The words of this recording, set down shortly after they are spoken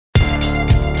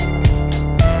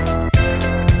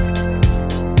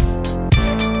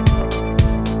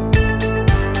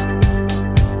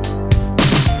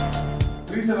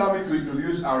like to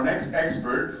introduce our next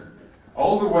expert,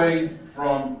 all the way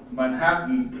from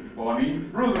Manhattan, Bonnie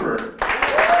Bruderer.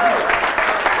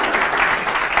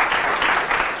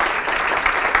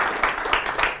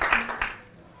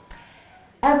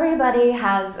 Everybody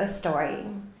has a story.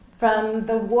 From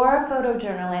the war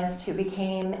photojournalist who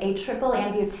became a triple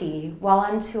amputee while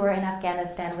on tour in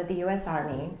Afghanistan with the US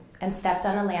Army and stepped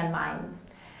on a landmine,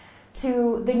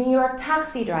 to the New York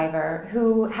taxi driver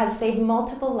who has saved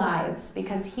multiple lives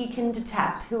because he can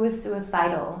detect who is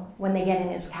suicidal when they get in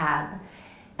his cab,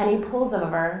 and he pulls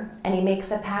over and he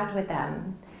makes a pact with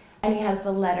them, and he has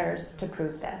the letters to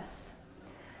prove this.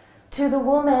 To the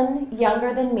woman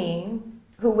younger than me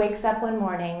who wakes up one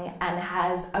morning and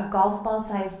has a golf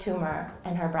ball-sized tumor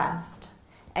in her breast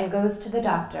and goes to the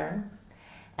doctor,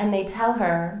 and they tell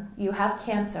her, you have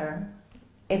cancer,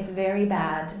 it's very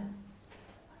bad,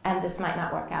 and this might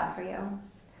not work out for you.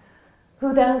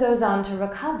 Who then goes on to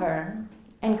recover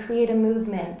and create a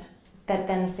movement that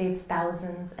then saves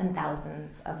thousands and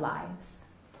thousands of lives.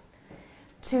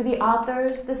 To the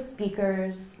authors, the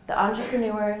speakers, the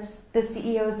entrepreneurs, the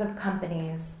CEOs of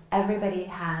companies, everybody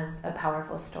has a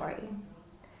powerful story.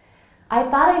 I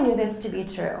thought I knew this to be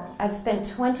true. I've spent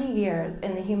 20 years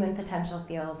in the human potential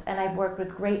field, and I've worked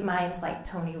with great minds like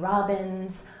Tony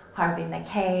Robbins, Harvey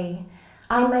Mackay.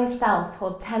 I myself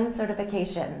hold 10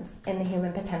 certifications in the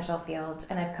human potential field,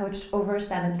 and I've coached over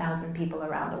 7,000 people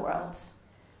around the world.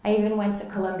 I even went to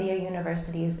Columbia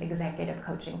University's executive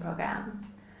coaching program.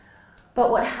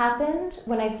 But what happened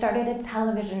when I started a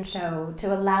television show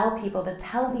to allow people to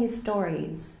tell these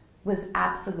stories was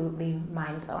absolutely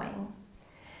mind-blowing.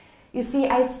 You see,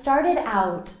 I started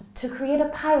out to create a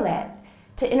pilot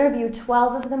to interview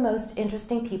 12 of the most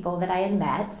interesting people that I had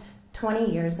met, 20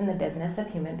 years in the business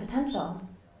of human potential.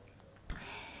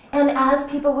 And as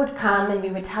people would come and we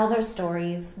would tell their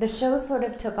stories, the show sort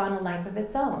of took on a life of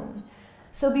its own.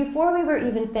 So before we were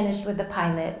even finished with the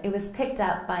pilot, it was picked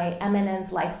up by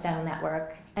MNN's Lifestyle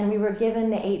Network, and we were given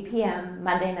the 8 p.m.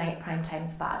 Monday night primetime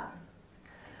spot.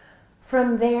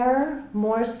 From there,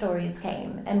 more stories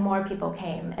came and more people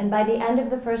came, and by the end of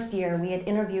the first year, we had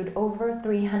interviewed over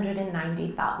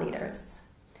 390 thought leaders.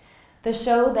 The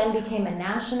show then became a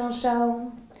national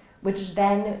show, which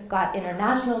then got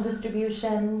international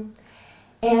distribution,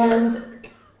 and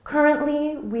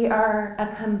currently, we are a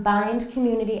combined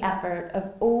community effort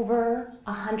of over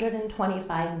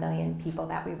 125 million people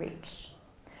that we reach.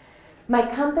 My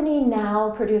company now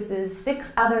produces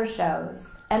 6 other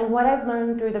shows, and what I've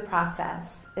learned through the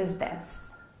process is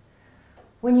this.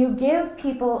 When you give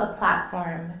people a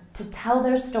platform to tell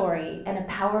their story in a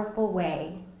powerful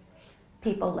way,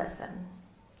 people listen.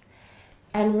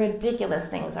 And ridiculous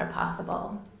things are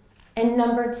possible. And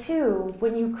number 2,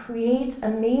 when you create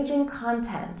amazing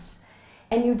content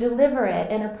and you deliver it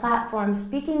in a platform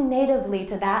speaking natively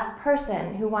to that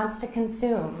person who wants to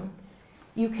consume,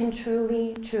 you can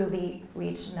truly, truly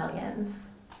reach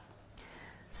millions.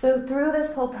 So through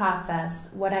this whole process,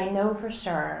 what I know for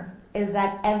sure is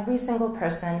that every single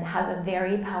person has a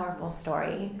very powerful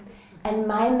story. And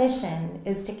my mission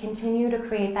is to continue to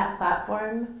create that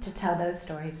platform to tell those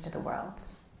stories to the world.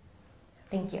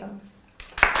 Thank you.